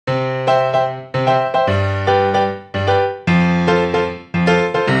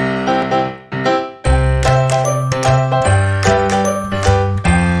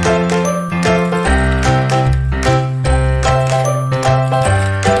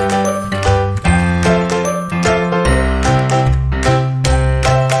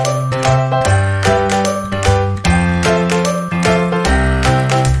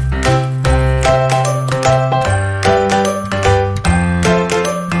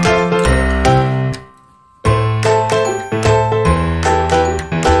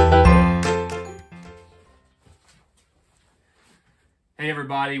Hey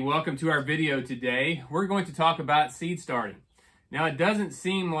everybody, welcome to our video today. We're going to talk about seed starting. Now it doesn't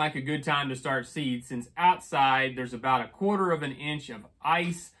seem like a good time to start seeds since outside there's about 1/4 inch of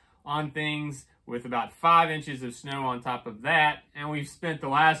ice on things with about 5 inches of snow on top of that, and we've spent the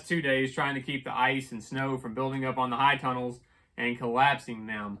last 2 days trying to keep the ice and snow from building up on the high tunnels and collapsing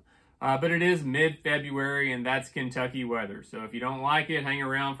them. But it is mid-February and that's Kentucky weather, so if you don't like it, hang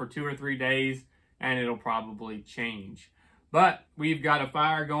around for 2 or 3 days and it'll probably change. But we've got a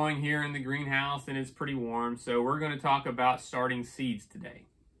fire going here in the greenhouse and it's pretty warm, so we're going to talk about starting seeds today.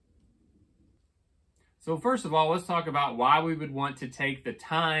 So first of all, let's talk about why we would want to take the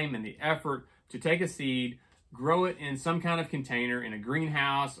time and the effort to take a seed, grow it in some kind of container in a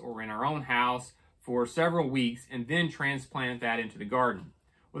greenhouse or in our own house for several weeks, and then transplant that into the garden.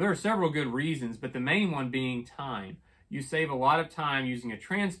 Well, there are several good reasons, but the main one being time. You save a lot of time using a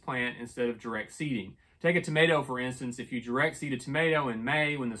transplant instead of direct seeding. Take a tomato, for instance. If you direct seed a tomato in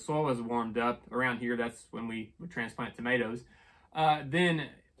May when the soil is warmed up, around here, that's when we would transplant tomatoes, then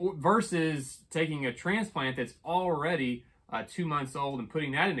versus taking a transplant that's already 2 months old and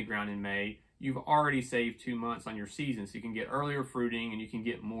putting that in the ground in May, you've already saved 2 months on your season. So you can get earlier fruiting and you can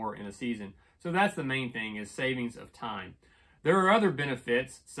get more in a season. So that's the main thing, is savings of time. There are other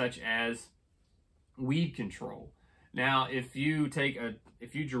benefits such as weed control. Now, if you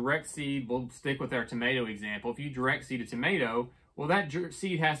direct seed, we'll stick with our tomato example. If you direct seed a tomato, well, that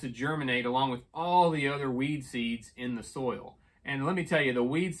seed has to germinate along with all the other weed seeds in the soil. And let me tell you, the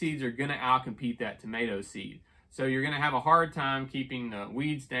weed seeds are going to outcompete that tomato seed. So you're going to have a hard time keeping the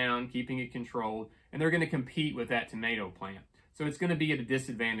weeds down, keeping it controlled, and they're going to compete with that tomato plant. So it's going to be at a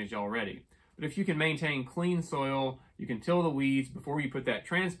disadvantage already. But if you can maintain clean soil, you can till the weeds before you put that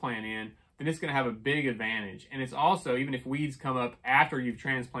transplant in, then it's going to have a big advantage. And it's also, even if weeds come up after you've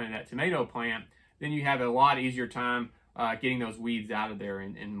transplanted that tomato plant, then you have a lot easier time getting those weeds out of there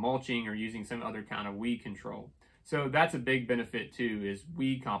and mulching or using some other kind of weed control. So that's a big benefit too, is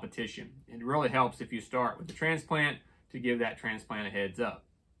weed competition. It really helps if you start with the transplant to give that transplant a heads up.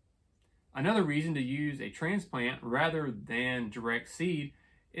 Another reason to use a transplant rather than direct seed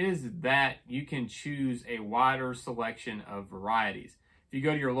is that you can choose a wider selection of varieties. If you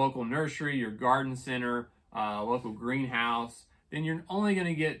go to your local nursery, your garden center, local greenhouse, then you're only going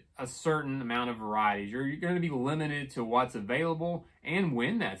to get a certain amount of varieties. You're going to be limited to what's available and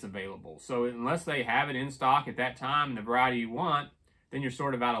when that's available. So unless they have it in stock at that time and the variety you want, then you're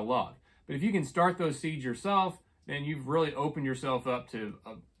sort of out of luck. But if you can start those seeds yourself, then you've really opened yourself up to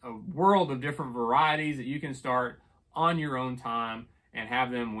a world of different varieties that you can start on your own time and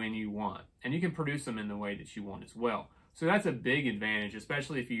have them when you want. And you can produce them in the way that you want as well. So that's a big advantage,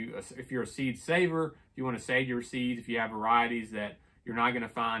 especially if you're a seed saver, if you want to save your seeds, if you have varieties that you're not going to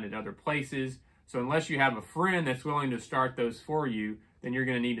find at other places. So unless you have a friend that's willing to start those for you, then you're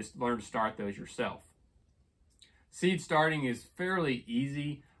going to need to learn to start those yourself. Seed starting is fairly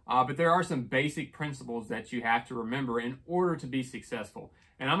easy, but there are some basic principles that you have to remember in order to be successful.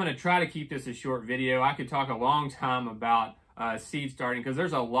 And I'm going to try to keep this a short video. I could talk a long time about seed starting because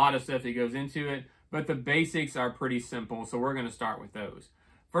there's a lot of stuff that goes into it. But the basics are pretty simple, so we're going to start with those.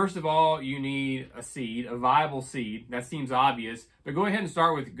 First of all, you need a seed, a viable seed. That seems obvious, but go ahead and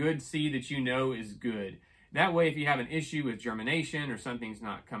start with good seed that you know is good. That way, if you have an issue with germination or something's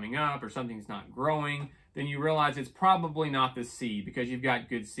not coming up or something's not growing, then you realize it's probably not the seed because you've got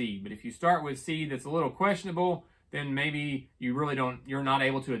good seed. But if you start with seed that's a little questionable, then maybe you're not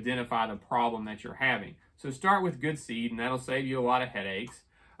able to identify the problem that you're having. So start with good seed, and that'll save you a lot of headaches.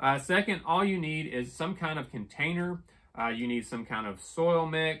 Second, all you need is some kind of container, you need some kind of soil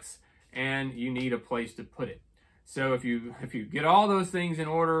mix, and you need a place to put it. So if you get all those things in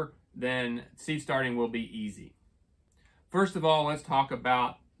order, then seed starting will be easy. First of all, let's talk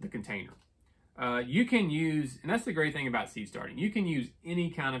about the container. You can use, and that's the great thing about seed starting, you can use any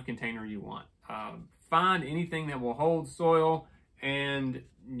kind of container you want. Find anything that will hold soil and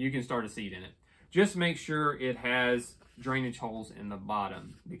you can start a seed in it. Just make sure it has drainage holes in the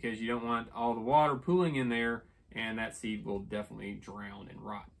bottom because you don't want all the water pooling in there and that seed will definitely drown and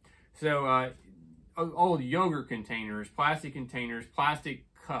rot. So old yogurt containers, plastic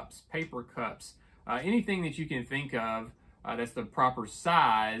cups, paper cups, anything that you can think of that's the proper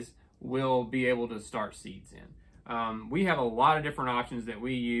size will be able to start seeds in. We have a lot of different options that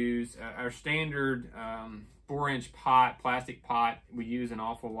we use. Our standard 4-inch pot, plastic pot, we use an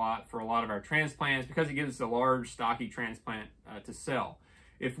awful lot for a lot of our transplants because it gives us a large, stocky transplant to sell.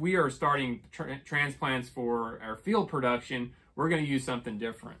 If we are starting transplants for our field production, we're going to use something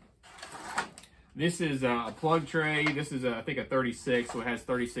different. This is a plug tray. This is, I think, a 36, so it has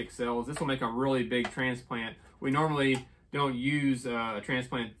 36 cells. This will make a really big transplant. We normally don't use a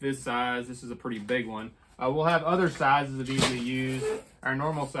transplant this size. This is a pretty big one. We'll have other sizes of these we use. Our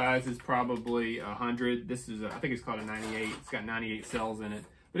normal size is probably 100. This is, I think it's called a 98. It's got 98 cells in it.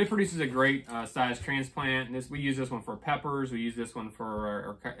 But it produces a great size transplant. And we use this one for peppers. We use this one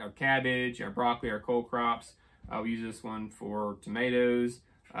for our cabbage, our broccoli, our cole crops. We use this one for tomatoes.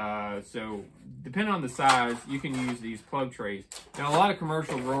 So depending on the size, you can use these plug trays. Now, a lot of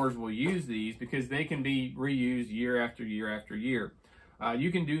commercial growers will use these because they can be reused year after year after year. You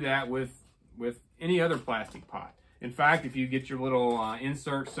can do that with any other plastic pot. In fact, if you get your little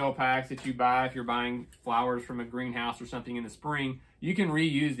insert cell packs that you buy, if you're buying flowers from a greenhouse or something in the spring, you can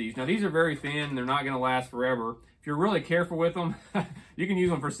reuse these. Now, these are very thin. They're not going to last forever. If you're really careful with them, you can use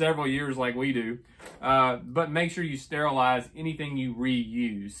them for several years like we do. But make sure you sterilize anything you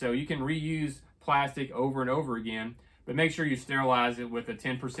reuse. So you can reuse plastic over and over again, but make sure you sterilize it with a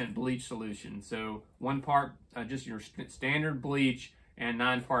 10% bleach solution. So 1 part just your standard bleach and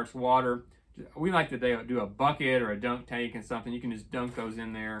 9 parts water. We like to do a bucket or a dunk tank and something. You can just dunk those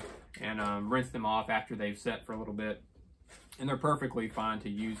in there and rinse them off after they've set for a little bit. And they're perfectly fine to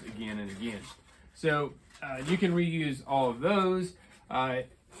use again and again. So you can reuse all of those.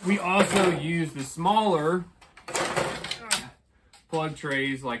 We also use the smaller plug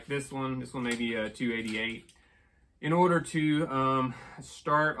trays like this one. This one may be a 288. In order to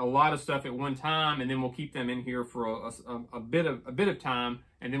start a lot of stuff at one time, and then we'll keep them in here for a bit of time,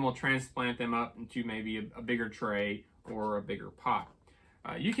 and then we'll transplant them up into maybe a bigger tray or a bigger pot.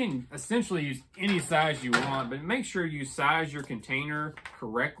 You can essentially use any size you want, but make sure you size your container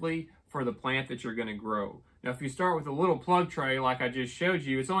correctly for the plant that you're going to grow. Now, if you start with a little plug tray like I just showed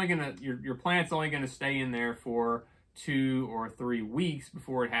you, it's only going to your plant's only going to stay in there for 2 or 3 weeks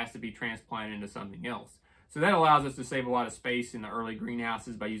before it has to be transplanted into something else. So that allows us to save a lot of space in the early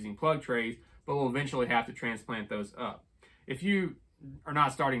greenhouses by using plug trays, but we'll eventually have to transplant those up. If you are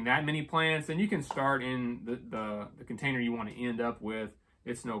not starting that many plants, then you can start in the container you want to end up with.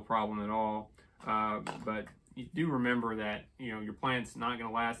 It's no problem at all. But you do remember that your plant's not going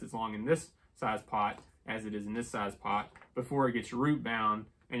to last as long in this size pot as it is in this size pot before it gets root bound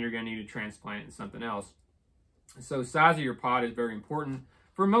and you're going to need to transplant it in something else. So size of your pot is very important.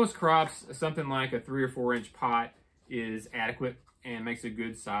 For most crops, something like a 3 or 4 inch pot is adequate and makes a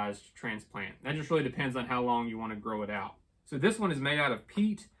good sized transplant. That just really depends on how long you want to grow it out. So this one is made out of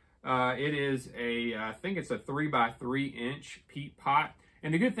peat. It is I think it's a 3 by 3 inch peat pot.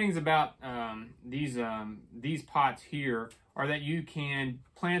 And the good things about these pots here are that you can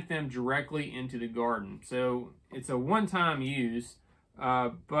plant them directly into the garden. So it's a one-time use,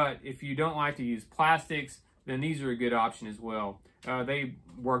 but if you don't like to use plastics, then these are a good option as well. They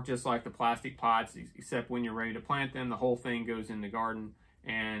work just like the plastic pots, except when you're ready to plant them, the whole thing goes in the garden,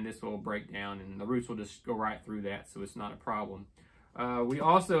 and this will break down, and the roots will just go right through that, so it's not a problem. We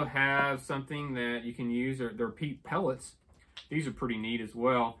also have something that you can use, they're peat pellets. These are pretty neat as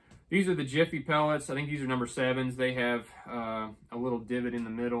well. These are the Jiffy pellets. I think these are number 7s. They have a little divot in the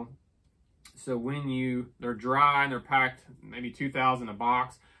middle. So when they're dry and they're packed maybe 2,000 a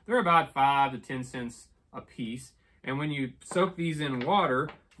box, they're about 5 to 10 cents a piece. And when you soak these in water,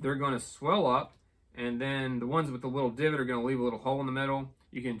 they're going to swell up. And then the ones with the little divot are going to leave a little hole in the middle.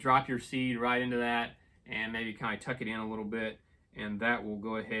 You can drop your seed right into that and maybe kind of tuck it in a little bit. And that will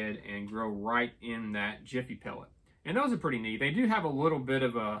go ahead and grow right in that Jiffy pellet. And those are pretty neat. They do have a little bit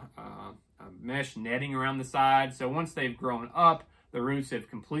of a mesh netting around the side. So once they've grown up, the roots have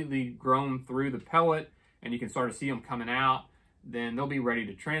completely grown through the pellet and you can start to see them coming out. Then they'll be ready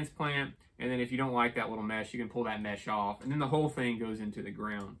to transplant. And then if you don't like that little mesh, you can pull that mesh off. And then the whole thing goes into the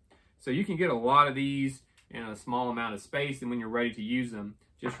ground. So you can get a lot of these in a small amount of space. And when you're ready to use them,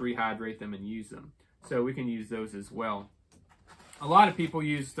 just rehydrate them and use them. So we can use those as well. A lot of people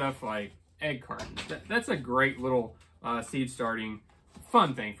use stuff like egg cartons. That's a great little seed starting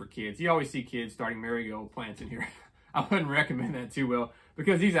fun thing for kids. You always see kids starting marigold plants in here. I wouldn't recommend that too well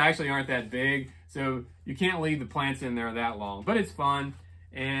because these actually aren't that big, so you can't leave the plants in there that long. But it's fun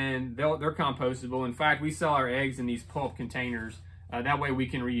and they're compostable. In fact, we sell our eggs in these pulp containers. That way we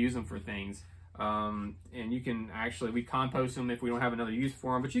can reuse them for things. And you can actually, we compost them if we don't have another use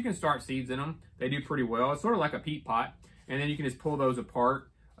for them, but you can start seeds in them. They do pretty well. It's sort of like a peat pot. And then you can just pull those apart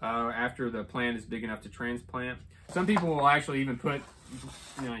after the plant is big enough to transplant. Some people will actually even put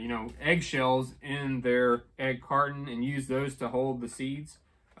eggshells in their egg carton and use those to hold the seeds.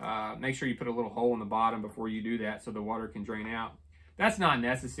 Make sure you put a little hole in the bottom before you do that so the water can drain out. That's not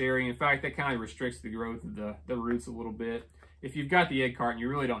necessary. In fact, that kind of restricts the growth of the roots a little bit. If you've got the egg carton, you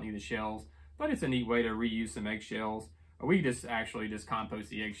really don't need the shells, but it's a neat way to reuse some eggshells. We just compost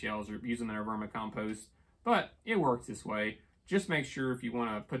the eggshells or use them in our vermicompost, but it works this way. Just make sure if you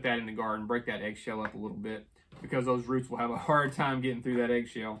want to put that in the garden, break that eggshell up a little bit, because those roots will have a hard time getting through that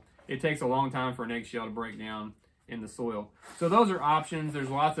eggshell. It takes a long time for an eggshell to break down in the soil. So those are options. There's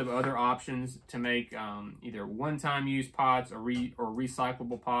lots of other options to make either one-time use pots or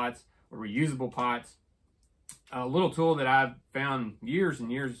recyclable pots or reusable pots. A little tool that I found years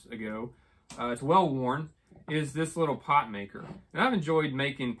and years ago, it's well worn, is this little pot maker. And I've enjoyed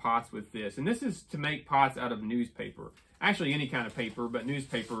making pots with this. And this is to make pots out of newspaper. Actually, any kind of paper, but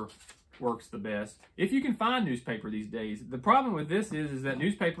newspaper works the best. If you can find newspaper these days. The problem with this is that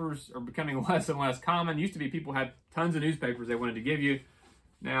newspapers are becoming less and less common. Used to be people had tons of newspapers they wanted to give you.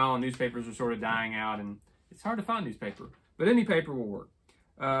 Now newspapers are sort of dying out and it's hard to find newspaper. But any paper will work.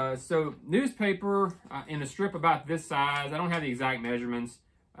 So newspaper in a strip about this size. I don't have the exact measurements.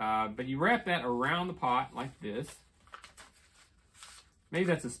 But you wrap that around the pot like this. Maybe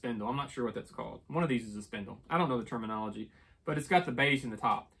that's a spindle. I'm not sure what that's called. One of these is a spindle. I don't know the terminology, but it's got the base and the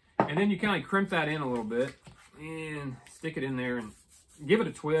top. And then you kind of crimp that in a little bit and stick it in there and give it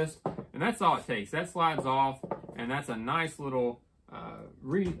a twist. And that's all it takes. That slides off, and that's a nice little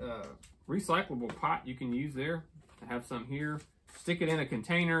recyclable pot you can use there. I have some here. Stick it in a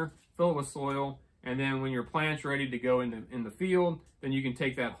container, fill it with soil, and then when your plant's ready to go in the field, then you can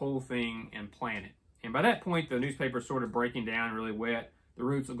take that whole thing and plant it. And by that point, the newspaper's sort of breaking down, really wet. The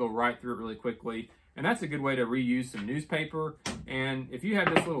roots will go right through it really quickly. And that's a good way to reuse some newspaper. And if you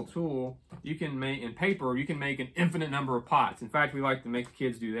have this little tool, you can make, in paper, you can make an infinite number of pots. In fact, we like to make the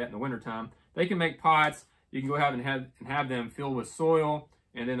kids do that in the wintertime. They can make pots. You can go ahead and have them filled with soil,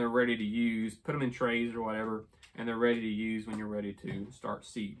 and then they're ready to use. Put them in trays or whatever, and they're ready to use when you're ready to start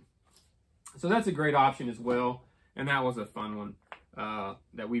seed. So that's a great option as well. And that was a fun one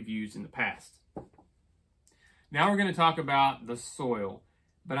that we've used in the past. Now we're going to talk about the soil.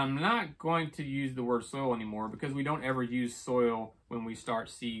 But I'm not going to use the word soil anymore because we don't ever use soil when we start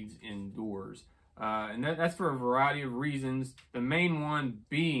seeds indoors. And that's for a variety of reasons. The main one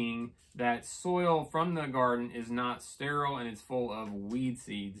being that soil from the garden is not sterile and it's full of weed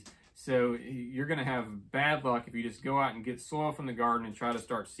seeds. So you're going to have bad luck if you just go out and get soil from the garden and try to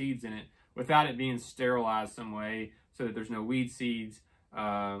start seeds in it without it being sterilized some way so that there's no weed seeds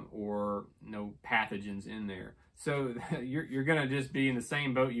or no pathogens in there. So you're going to just be in the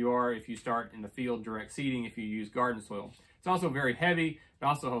same boat you are if you start in the field direct seeding if you use garden soil. It's also very heavy. It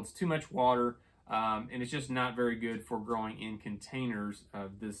also holds too much water, and it's just not very good for growing in containers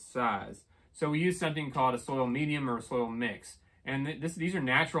of this size. So we use something called a soil medium or a soil mix. And these are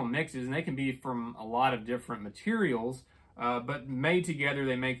natural mixes, and they can be from a lot of different materials, but made together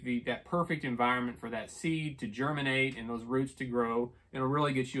they make that perfect environment for that seed to germinate and those roots to grow. It'll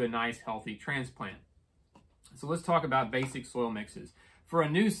really get you a nice, healthy transplant. So let's talk about basic soil mixes. For a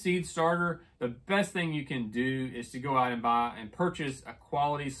new seed starter, the best thing you can do is to go out and buy and purchase a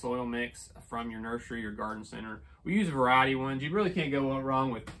quality soil mix from your nursery or garden center. We use a variety of ones. You really can't go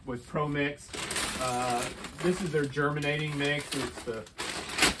wrong with Pro Mix. This is their germinating mix. It's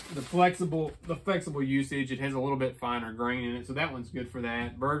the flexible usage. It has a little bit finer grain in it, so that one's good for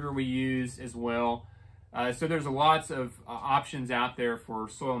that. Burger we use as well. So there's lots of options out there for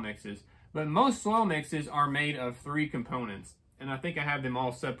soil mixes. But most soil mixes are made of 3 components, and I think I have them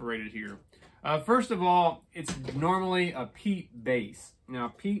all separated here. First of all, it's normally a peat base. Now,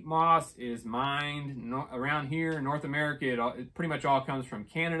 peat moss is mined around here in North America. It pretty much all comes from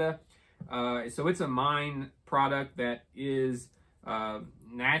Canada. So it's a mine product that is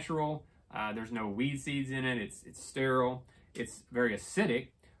natural. There's no weed seeds in it. It's sterile. It's very acidic.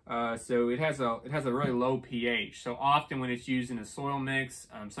 So it has a really low pH. So often when it's used in a soil mix,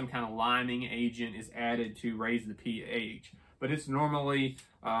 some kind of liming agent is added to raise the pH. But it's normally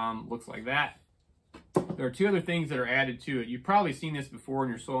looks like that. There are 2 other things that are added to it. You've probably seen this before in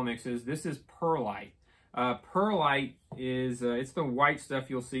your soil mixes. This is perlite. Perlite is it's the white stuff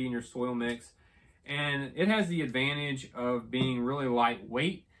you'll see in your soil mix, and it has the advantage of being really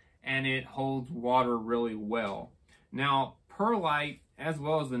lightweight, and it holds water really well. Now, perlite, as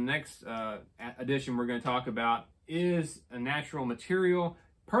well as the next addition we're going to talk about, is a natural material.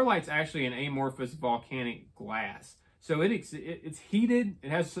 Perlite's actually an amorphous volcanic glass. So it's heated,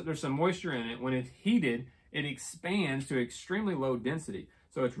 there's some moisture in it. When it's heated, it expands to extremely low density.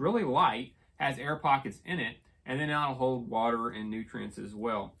 So it's really light, has air pockets in it, and then it'll hold water and nutrients as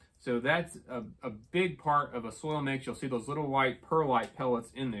well. So that's a big part of a soil mix. You'll see those little white perlite pellets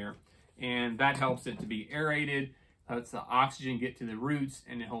in there, and that helps it to be aerated, lets the oxygen get to the roots,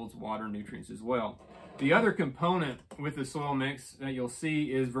 and it holds water and nutrients as well. The other component with the soil mix that you'll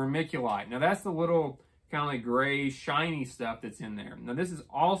see is vermiculite. Now that's the little kind of like gray, shiny stuff that's in there. Now this is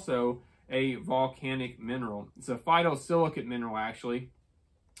also a volcanic mineral. It's a phytosilicate mineral actually,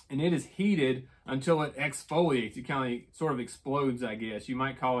 and it is heated until it exfoliates. It kind of sort of explodes, I guess. You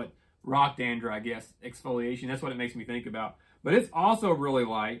might call it rock dander, I guess, exfoliation. That's what it makes me think about. But it's also really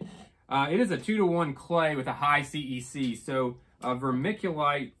light. It is a 2-to-1 clay with a high CEC. So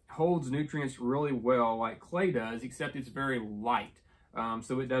vermiculite holds nutrients really well like clay does, except it's very light.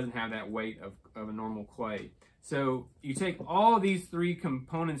 So it doesn't have that weight of a normal clay. So you take all of these three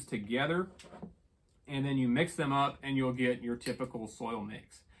components together, and then you mix them up, and you'll get your typical soil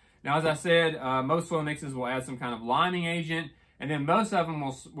mix. Now, as I said, most soil mixes will add some kind of liming agent, and then most of them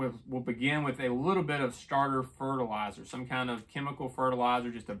will begin with a little bit of starter fertilizer, some kind of chemical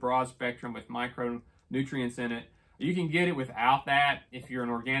fertilizer, just a broad spectrum with micronutrients in it. You can get it without that. If you're an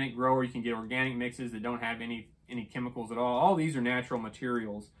organic grower, you can get organic mixes that don't have any chemicals at all. All these are natural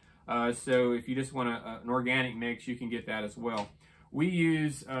materials. So if you just want an organic mix, you can get that as well. We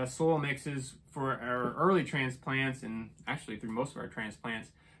use soil mixes for our early transplants, and actually through most of our transplants.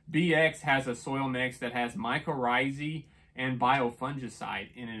 BX has a soil mix that has mycorrhizae and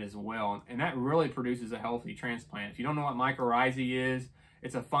biofungicide in it as well, and that really produces a healthy transplant. If you don't know what mycorrhizae is,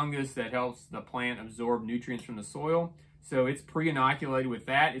 it's a fungus that helps the plant absorb nutrients from the soil. So it's pre-inoculated with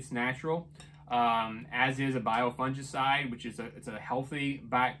that. It's natural, as is a biofungicide, which is it's a healthy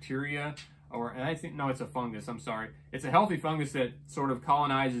bacteria, it's a fungus, I'm sorry. It's a healthy fungus that sort of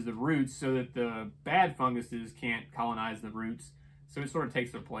colonizes the roots so that the bad funguses can't colonize the roots. So it sort of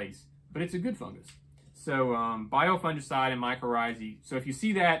takes their place, but it's a good fungus. So biofungicide and mycorrhizae. So if you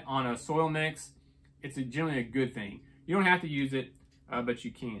see that on a soil mix, it's generally a good thing. You don't have to use it, but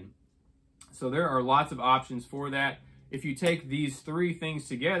you can. So there are lots of options for that. If you take these three things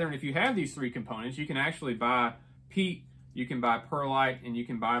together, and if you have these three components, you can actually buy peat, you can buy perlite, and you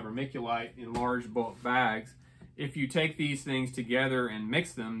can buy vermiculite in large bulk bags. If you take these things together and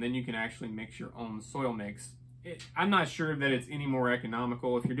mix them, then you can actually mix your own soil mix. I'm not sure that it's any more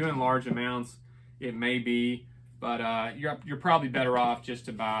economical. If you're doing large amounts, it may be, but you're probably better off just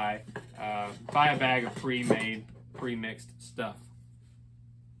to buy a bag of pre-made, pre-mixed stuff.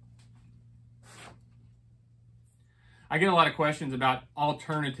 I get a lot of questions about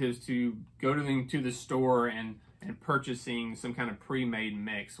alternatives to go to the store and purchasing some kind of pre-made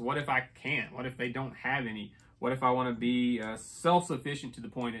mix. What if I can't? What if they don't have any? What if I want to be self-sufficient to the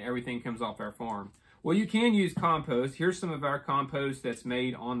point that everything comes off our farm? Well, you can use compost. Here's some of our compost that's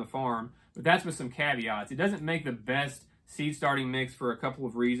made on the farm, but that's with some caveats. It doesn't make the best seed starting mix for a couple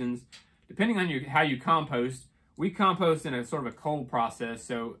of reasons. Depending on how you compost, we compost in a sort of a cold process,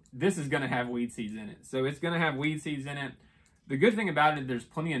 so this is going to have weed seeds in it. So it's going to have weed seeds in it. The good thing about it is there's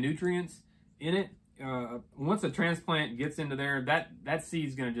plenty of nutrients in it. Once a transplant gets into there, that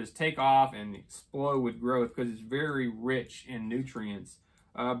seed's going to just take off and explode with growth because it's very rich in nutrients.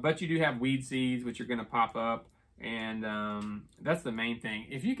 But you do have weed seeds, which are going to pop up, and that's the main thing.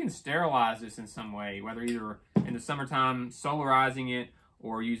 If you can sterilize this in some way, whether either in the summertime solarizing it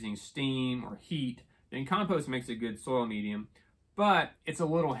or using steam or heat, then compost makes a good soil medium, but it's a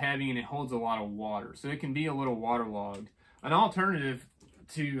little heavy and it holds a lot of water, so it can be a little waterlogged. An alternative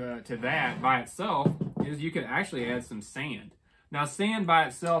to that by itself is you could actually add some sand. Now, sand by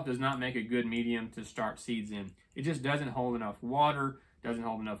itself does not make a good medium to start seeds in. It just doesn't hold enough water, doesn't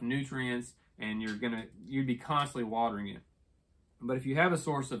hold enough nutrients, and you'd be constantly watering it. But if you have a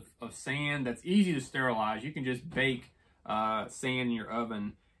source of sand that's easy to sterilize, you can just bake sand in your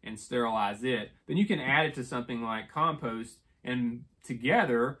oven and sterilize it. Then you can add it to something like compost, and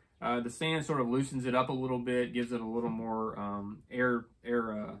together the sand sort of loosens it up a little bit, gives it a little more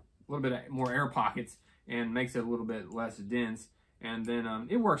a little bit more air pockets, and makes it a little bit less dense. And then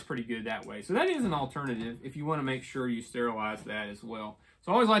it works pretty good that way. So that is an alternative if you want to make sure you sterilize that as well.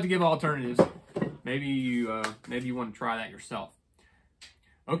 So I always like to give alternatives. Maybe you want to try that yourself.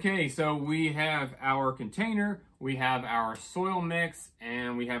 Okay, so we have our container, we have our soil mix,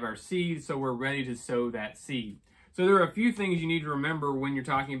 and we have our seed, so we're ready to sow that seed. So there are a few things you need to remember when you're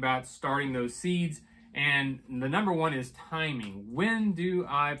talking about starting those seeds And the number one is timing. When do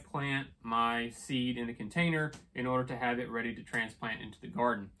I plant my seed in a container in order to have it ready to transplant into the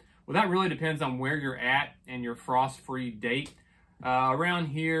garden? Well, that really depends on where you're at and your frost-free date. Around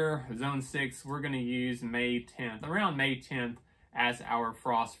here, zone 6, we're going to use May 10th, around May 10th as our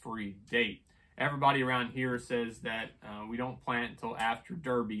frost-free date. Everybody around here says that we don't plant until after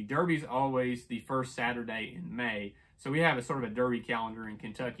Derby. Derby's always the first Saturday in May. So we have a sort of a Derby calendar in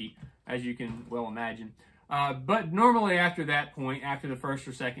Kentucky, as you can well imagine. But normally after that point, after the first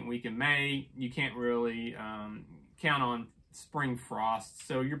or second week in May, you can't really count on spring frost.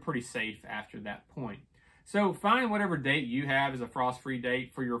 So you're pretty safe after that point. So find whatever date you have as a frost-free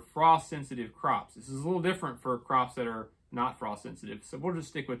date for your frost-sensitive crops. This is a little different for crops that are not frost-sensitive. So we'll just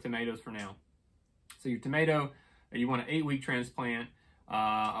stick with tomatoes for now. So your tomato, you want an 8-week transplant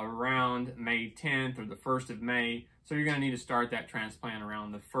around May 10th or the 1st of May. So you're going to need to start that transplant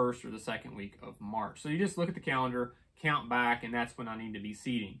around the 1st or the 2nd week of March. So you just look at the calendar, count back, and that's when I need to be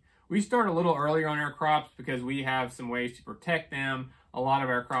seeding. We start a little earlier on our crops because we have some ways to protect them. A lot of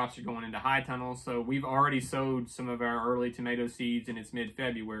our crops are going into high tunnels, so we've already sowed some of our early tomato seeds and it's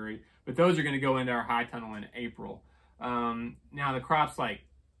mid-February, but those are going to go into our high tunnel in April. Now the crops like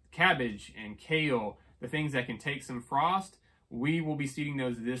cabbage and kale, the things that can take some frost, we will be seeding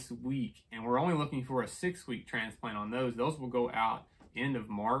those this week, and we're only looking for a 6-week transplant on those. Those will go out end of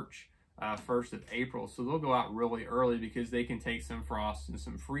March, 1st of April, so they'll go out really early because they can take some frost and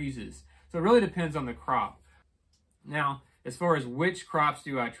some freezes. So it really depends on the crop. Now, as far as which crops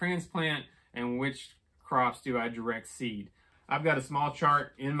do I transplant and which crops do I direct seed, I've got a small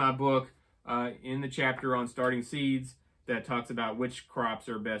chart in my book in the chapter on starting seeds that talks about which crops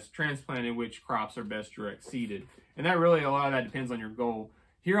are best transplanted, which crops are best direct seeded. And that really, a lot of that depends on your goal.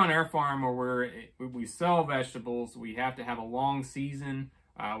 Here on our farm where we sell vegetables, we have to have a long season.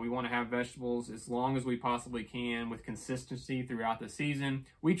 We want to have vegetables as long as we possibly can with consistency throughout the season.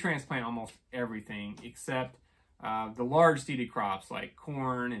 We transplant almost everything except the large seeded crops like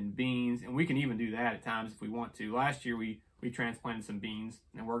corn and beans, and we can even do that at times if we want to. Last year we transplanted some beans,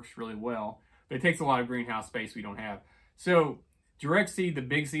 and it works really well, but it takes a lot of greenhouse space we don't have. So direct seed the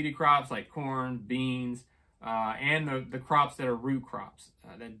big seeded crops like corn, beans, and the crops that are root crops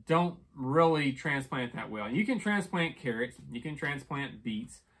that don't really transplant that well. You can transplant carrots, you can transplant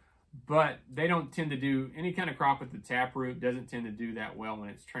beets, but they don't tend to do, any kind of crop with the taproot doesn't tend to do that well when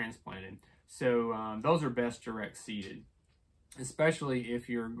it's transplanted. So those are best direct seeded, especially if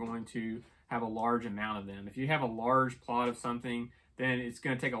you're going to have a large amount of them. If you have a large plot of something, then it's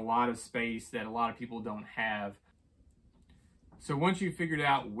going to take a lot of space that a lot of people don't have. So once you've figured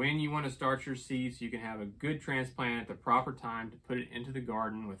out when you want to start your seeds, you can have a good transplant at the proper time to put it into the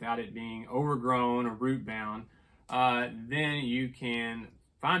garden without it being overgrown or root bound, then you can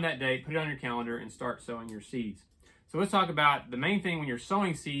find that date, put it on your calendar, and start sowing your seeds. So let's talk about the main thing when you're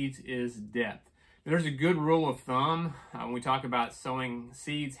sowing seeds is depth. There's a good rule of thumb when we talk about sowing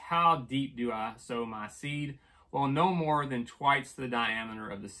seeds. How deep do I sow my seed? Well, no more than twice the diameter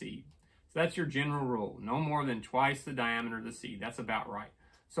of the seed. So that's your general rule. No more than twice the diameter of the seed. That's about right.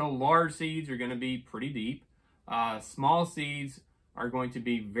 So large seeds are going to be pretty deep. Small seeds are going to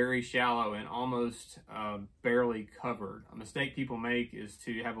be very shallow and almost barely covered. A mistake people make is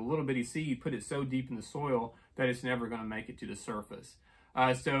to have a little bitty seed, put it so deep in the soil that it's never going to make it to the surface.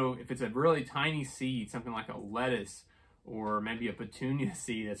 So if it's a really tiny seed, something like a lettuce or maybe a petunia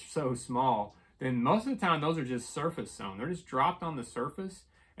seed that's so small, then most of the time those are just surface sown. They're just dropped on the surface.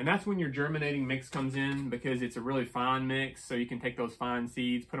 And that's when your germinating mix comes in because it's a really fine mix. So you can take those fine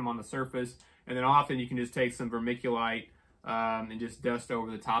seeds, put them on the surface, and then often you can just take some vermiculite and just dust over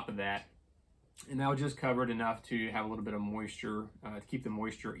the top of that. And that will just cover it enough to have a little bit of moisture, to keep the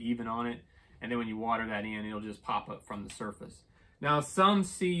moisture even on it. And then when you water that in, it'll just pop up from the surface. Now, some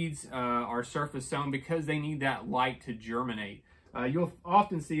seeds are surface sown because they need that light to germinate. You'll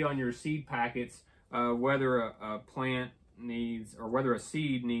often see on your seed packets whether a plant needs, or whether a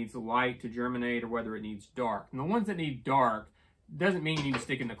seed needs light to germinate or whether it needs dark. And the ones that need dark doesn't mean you need to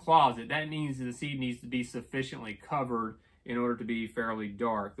stick in the closet. That means the seed needs to be sufficiently covered in order to be fairly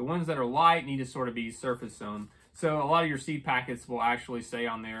dark. The ones that are light need to sort of be surface sown. So a lot of your seed packets will actually say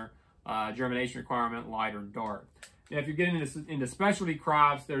on there germination requirement light or dark. Now, if you're getting into specialty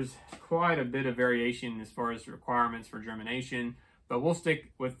crops, there's quite a bit of variation as far as requirements for germination, but we'll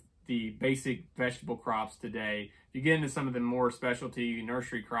stick with the basic vegetable crops today. If you get into some of the more specialty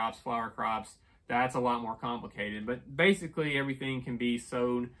nursery crops, flower crops, that's a lot more complicated. But basically everything can be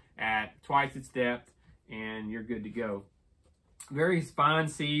sown at twice its depth and you're good to go. Very fine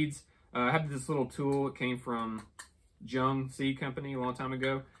seeds. I have this little tool. It came from Jung Seed Company a long time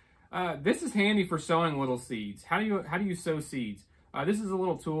ago. This is handy for sowing little seeds. How do you sow seeds? This is a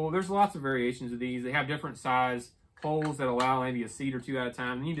little tool. There's lots of variations of these. They have different size holes that allow maybe a seed or two at a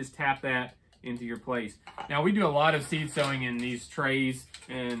time, and you just tap that into your place. Now, we do a lot of seed sowing in these trays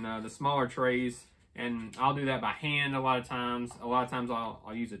and the smaller trays, and I'll do that by hand a lot of times. A lot of times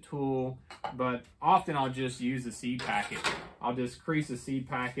I'll use a tool, but often I'll just use a seed packet. I'll just crease a seed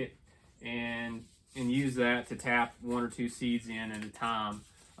packet and use that to tap 1 or 2 seeds in at a time.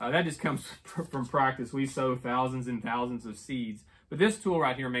 That just comes from practice. We sow thousands and thousands of seeds. But this tool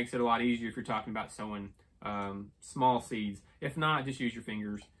right here makes it a lot easier if you're talking about sowing small seeds. If not, just use your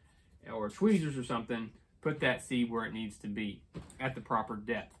fingers or tweezers or something. Put that seed where it needs to be at the proper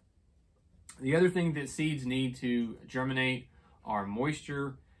depth. The other thing that seeds need to germinate are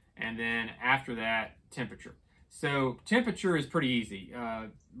moisture, and then after that, temperature. So temperature is pretty easy.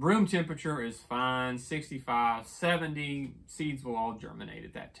 Room temperature is fine, 65, 70. Seeds will all germinate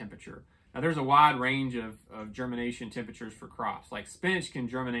at that temperature. Now, there's a wide range of germination temperatures for crops. Like spinach can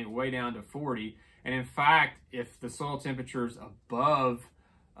germinate way down to 40. And in fact, if the soil temperature is above,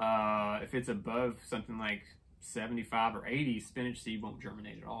 if it's above something like 75 or 80, spinach seed won't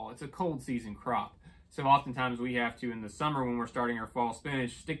germinate at all. It's a cold season crop. So oftentimes we have to, in the summer when we're starting our fall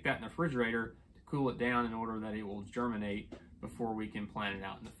spinach, stick that in the refrigerator to cool it down in order that it will germinate before we can plant it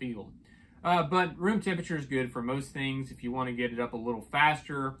out in the field. But room temperature is good for most things. If you want to get it up a little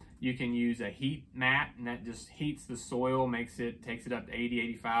faster, you can use a heat mat, and that just heats the soil, takes it up to 80,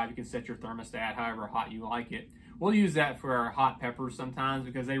 85. You can set your thermostat however hot you like it. We'll use that for our hot peppers sometimes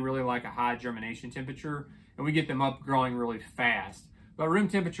because they really like a high germination temperature, and we get them up growing really fast. But room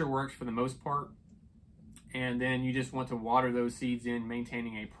temperature works for the most part. And then you just want to water those seeds in,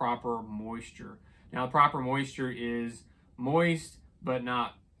 maintaining a proper moisture. Now, the proper moisture is moist, but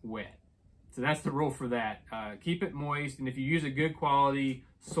not wet. So that's the rule for that. Keep it moist, and if you use a good quality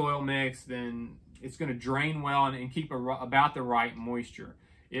soil mix, then it's going to drain well and keep about the right moisture.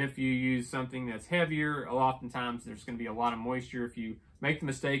 If you use something that's heavier, oftentimes there's going to be a lot of moisture. If you make the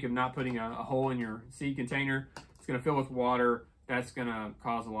mistake of not putting a hole in your seed container, it's going to fill with water. That's going to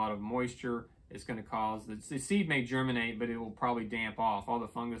cause a lot of moisture. It's going to cause, the seed may germinate, but it will probably damp off. All the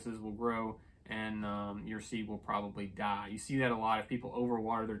funguses will grow, and your seed will probably die. You see that a lot if people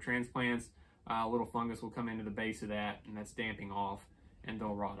overwater their transplants. A little fungus will come into the base of that, and that's damping off, and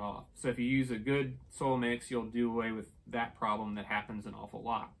they'll rot off. So if you use a good soil mix, you'll do away with that problem that happens an awful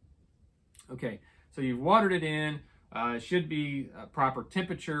lot. Okay, so you've watered it in. It should be a proper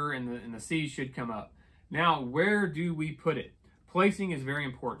temperature, and the seeds should come up. Now, where do we put it? Placing is very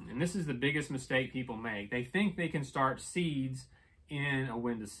important, and this is the biggest mistake people make. They think they can start seeds in a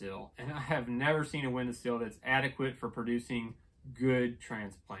windowsill, and I have never seen a windowsill that's adequate for producing good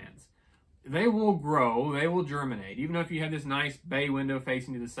transplants. They will grow, they will germinate. Even if you have this nice bay window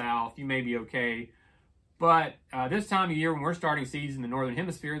facing to the south, you may be okay. But this time of year, when we're starting seeds in the northern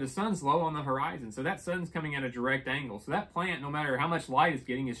hemisphere, the sun's low on the horizon, so that sun's coming at a direct angle. So that plant, no matter how much light it's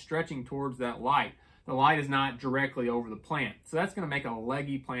getting, is stretching towards that light. The light is not directly over the plant. So that's going to make a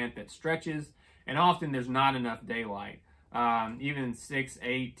leggy plant that stretches, and often there's not enough daylight. Even 6,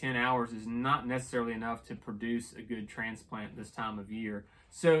 8, 10 hours is not necessarily enough to produce a good transplant this time of year.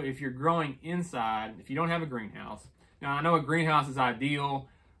 So if you're growing inside, if you don't have a greenhouse, now I know a greenhouse is ideal,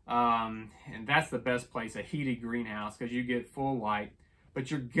 and that's the best place, a heated greenhouse, because you get full light.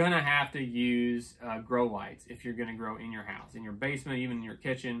 But you're going to have to use grow lights if you're going to grow in your house. In your basement, even in your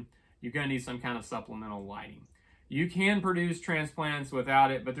kitchen, you're going to need some kind of supplemental lighting. You can produce transplants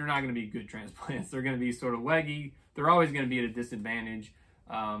without it, but they're not going to be good transplants. They're going to be sort of leggy. They're always going to be at a disadvantage.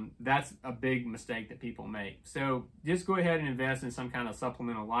 That's a big mistake that people make. So just go ahead and invest in some kind of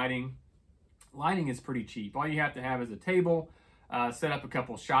supplemental lighting. Lighting is pretty cheap. All you have to have is a table, set up a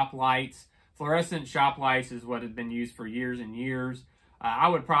couple shop lights. Fluorescent shop lights is what has been used for years and years. I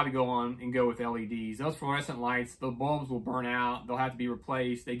would probably go on and go with LEDs. Those fluorescent lights, the bulbs will burn out. They'll have to be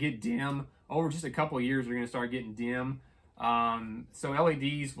replaced. They get dim. Over just a couple of years, they're going to start getting dim. So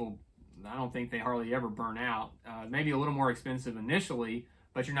LEDs will, I don't think they hardly ever burn out. Maybe a little more expensive initially,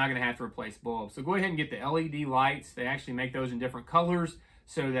 but you're not going to have to replace bulbs. So go ahead and get the LED lights. They actually make those in different colors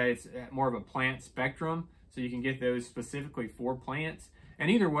so that it's more of a plant spectrum. So you can get those specifically for plants. And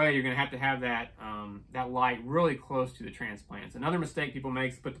either way, you're going to have that, that light really close to the transplants. Another mistake people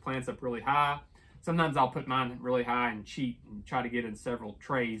make is put the plants up really high. Sometimes I'll put mine really high and cheat and try to get in several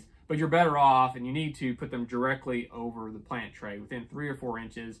trays. But you're better off, and you need to put them directly over the plant tray within 3 or 4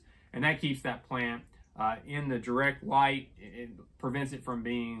 inches. And that keeps that plant in the direct light. It prevents it from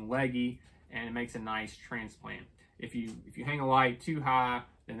being leggy, and it makes a nice transplant. If you hang a light too high,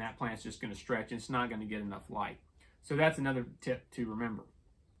 then that plant's just going to stretch, and it's not going to get enough light. So that's another tip to remember.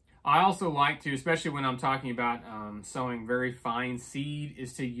 I also like to, especially when I'm talking about sowing very fine seed,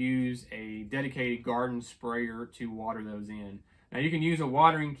 is to use a dedicated garden sprayer to water those in. Now you can use a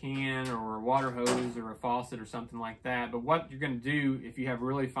watering can or a water hose or a faucet or something like that, but what you're going to do if you have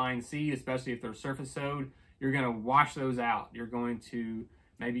really fine seed, especially if they're surface sowed, you're going to wash those out. You're going to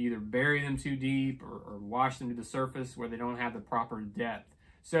maybe either bury them too deep or wash them to the surface where they don't have the proper depth.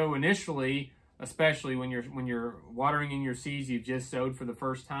 So initially, especially when you're watering in your seeds you've just sowed for the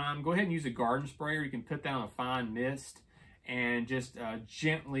first time, go ahead and use a garden sprayer. You can put that on a fine mist and just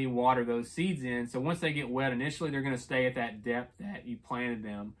gently water those seeds in. So once they get wet initially, they're going to stay at that depth that you planted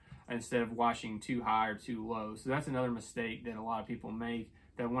them instead of washing too high or too low. So that's another mistake that a lot of people make,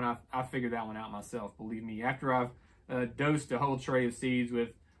 that when I figured that one out myself, believe me. After I've dosed a whole tray of seeds with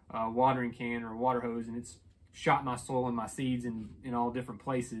a watering can or a water hose and it's shot my soil and my seeds in all different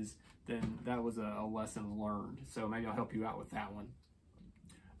places, then that was a lesson learned. So maybe I'll help you out with that one.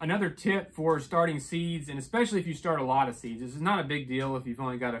 Another tip for starting seeds, and especially if you start a lot of seeds, this is not a big deal if you've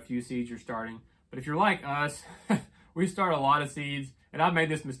only got a few seeds you're starting, but if you're like us, we start a lot of seeds, and I've made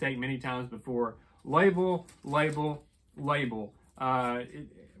this mistake many times before. Label, label, label.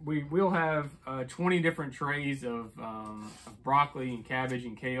 We'll have 20 different trays of broccoli and cabbage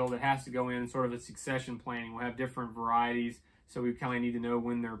and kale that has to go in sort of a succession planting. We'll have different varieties, so we kind of need to know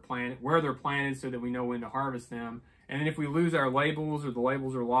when they're planted, where they're planted, so that we know when to harvest them. And then if we lose our labels or the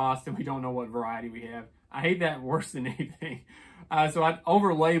labels are lost, then we don't know what variety we have. I hate that worse than anything. So I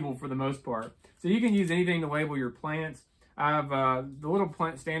over-label for the most part. So you can use anything to label your plants. I have the little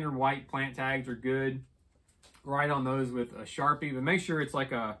standard white plant tags are good. Write on those with a Sharpie, but make sure it's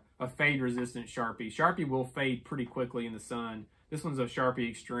like a fade-resistant Sharpie. Sharpie will fade pretty quickly in the sun. This one's a Sharpie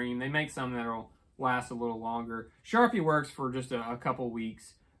Extreme. They make some that'll last a little longer. Sharpie works for just a couple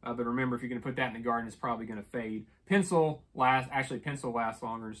weeks, but remember, if you're going to put that in the garden, it's probably going to fade. Pencil lasts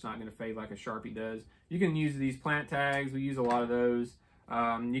longer. It's not going to fade like a Sharpie does. You can use these plant tags. We use a lot of those.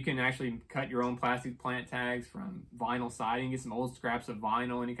 You can actually cut your own plastic plant tags from vinyl siding. Get some old scraps of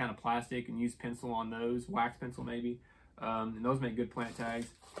vinyl, any kind of plastic, and use pencil on those, wax pencil maybe. And those make good plant tags.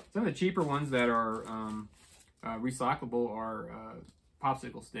 Some of the cheaper ones that are recyclable are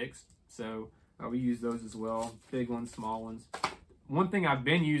popsicle sticks. So we use those as well, big ones, small ones. One thing I've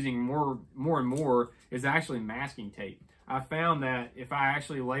been using more and more is actually masking tape. I found that if I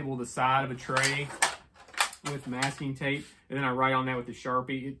actually label the side of a tray with masking tape, and then I write on that with the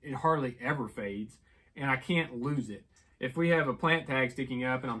Sharpie, it hardly ever fades, and I can't lose it. If we have a plant tag sticking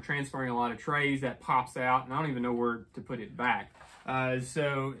up and I'm transferring a lot of trays, that pops out, and I don't even know where to put it back. Duct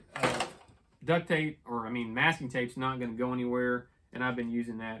tape, masking tape's not going to go anywhere, and I've been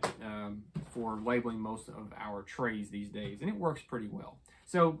using that for labeling most of our trays these days, and it works pretty well.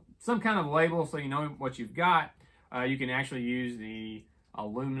 So some kind of label so you know what you've got. You can actually use the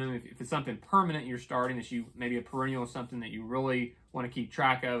aluminum if it's something permanent you're starting, that you maybe a perennial or something that you really want to keep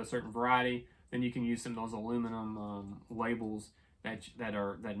track of, a certain variety. Then you can use some of those aluminum labels that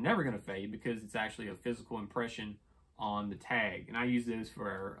are never going to fade, because it's actually a physical impression on the tag. And I use those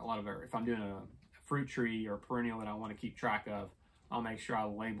for a lot of if I'm doing a fruit tree or perennial that I want to keep track of, I'll make sure I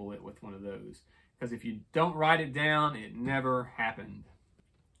label it with one of those, because if you don't write it down, it never happened.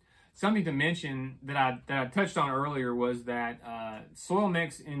 Something to mention that I touched on earlier was that soil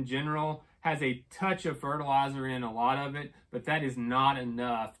mix in general has a touch of fertilizer in a lot of it, but that is not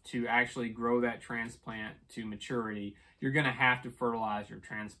enough to actually grow that transplant to maturity. You're going to have to fertilize your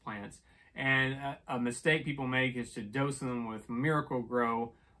transplants. And a mistake people make is to dose them with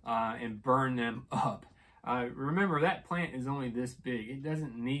Miracle-Gro and burn them up. Remember, that plant is only this big. It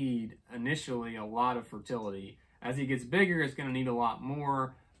doesn't need initially a lot of fertility. As it gets bigger, it's going to need a lot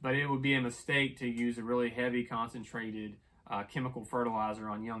more, but it would be a mistake to use a really heavy concentrated chemical fertilizer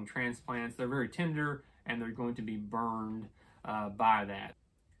on young transplants. They're very tender and they're going to be burned by that.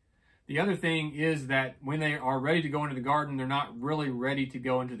 The other thing is that when they are ready to go into the garden, they're not really ready to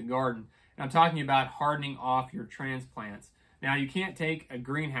go into the garden. And I'm talking about hardening off your transplants. Now, you can't take a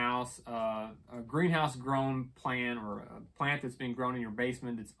greenhouse grown plant or a plant that's been grown in your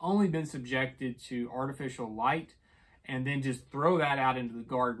basement that's only been subjected to artificial light and then just throw that out into the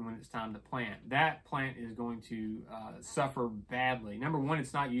garden when it's time to plant. That plant is going to suffer badly. Number one,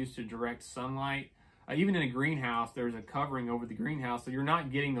 it's not used to direct sunlight. Even in a greenhouse, there's a covering over the greenhouse, so you're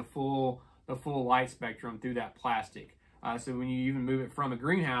not getting the full light spectrum through that plastic. So when you even move it from a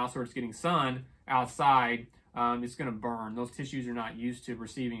greenhouse where it's getting sun outside, it's going to burn. Those tissues are not used to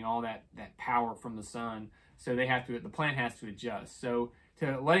receiving all that power from the sun, so the plant has to adjust. So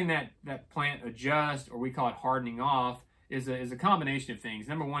to letting that plant adjust, or we call it hardening off, is a combination of things.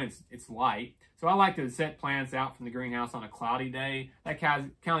 Number one, it's light. So I like to set plants out from the greenhouse on a cloudy day. That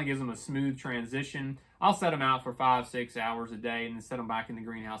kind of gives them a smooth transition. I'll set them out for 5-6 hours a day and then set them back in the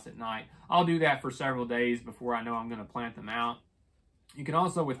greenhouse at night. I'll do that for several days before I know I'm going to plant them out. You can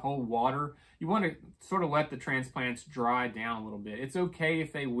also withhold water. You want to sort of let the transplants dry down a little bit. It's okay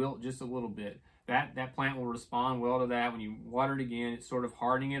if they wilt just a little bit. That plant will respond well to that. When you water it again, it's sort of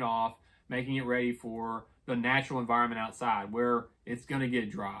hardening it off, making it ready for the natural environment outside where it's going to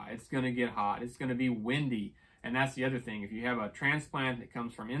get dry, it's going to get hot, it's going to be windy. And that's the other thing. If you have a transplant that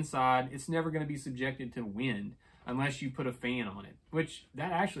comes from inside, it's never going to be subjected to wind unless you put a fan on it, which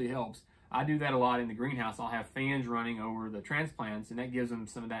that actually helps. I do that a lot in the greenhouse. I'll have fans running over the transplants, and that gives them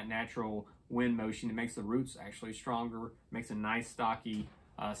some of that natural wind motion. It makes the roots actually stronger, makes a nice stocky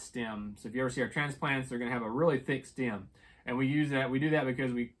stem. So if you ever see our transplants, they're going to have a really thick stem. And we do that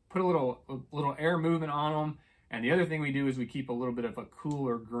because we put a little air movement on them. And the other thing we do is we keep a little bit of a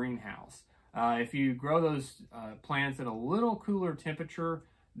cooler greenhouse. If you grow those plants at a little cooler temperature,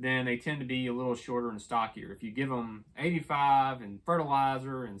 then they tend to be a little shorter and stockier. If you give them 85 and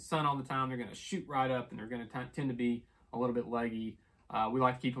fertilizer and sun all the time, they're going to shoot right up and they're going to tend to be a little bit leggy. We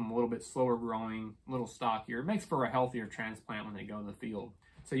like to keep them a little bit slower growing, a little stockier. It makes for a healthier transplant when they go in the field.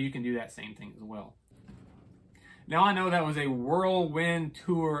 So you can do that same thing as well. Now I know that was a whirlwind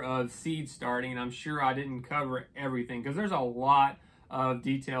tour of seed starting, and I'm sure I didn't cover everything because there's a lot of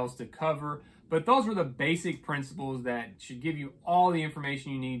details to cover. But those were the basic principles that should give you all the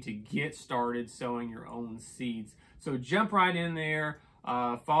information you need to get started sowing your own seeds. So jump right in there,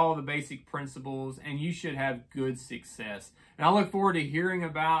 follow the basic principles, and you should have good success. And I look forward to hearing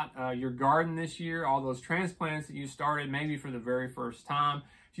about your garden this year, all those transplants that you started maybe for the very first time.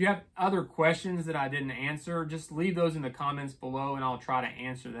 If you have other questions that I didn't answer, just leave those in the comments below and I'll try to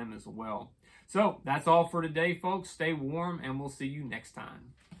answer them as well. So that's all for today, folks. Stay warm and we'll see you next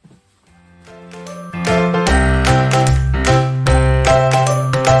time.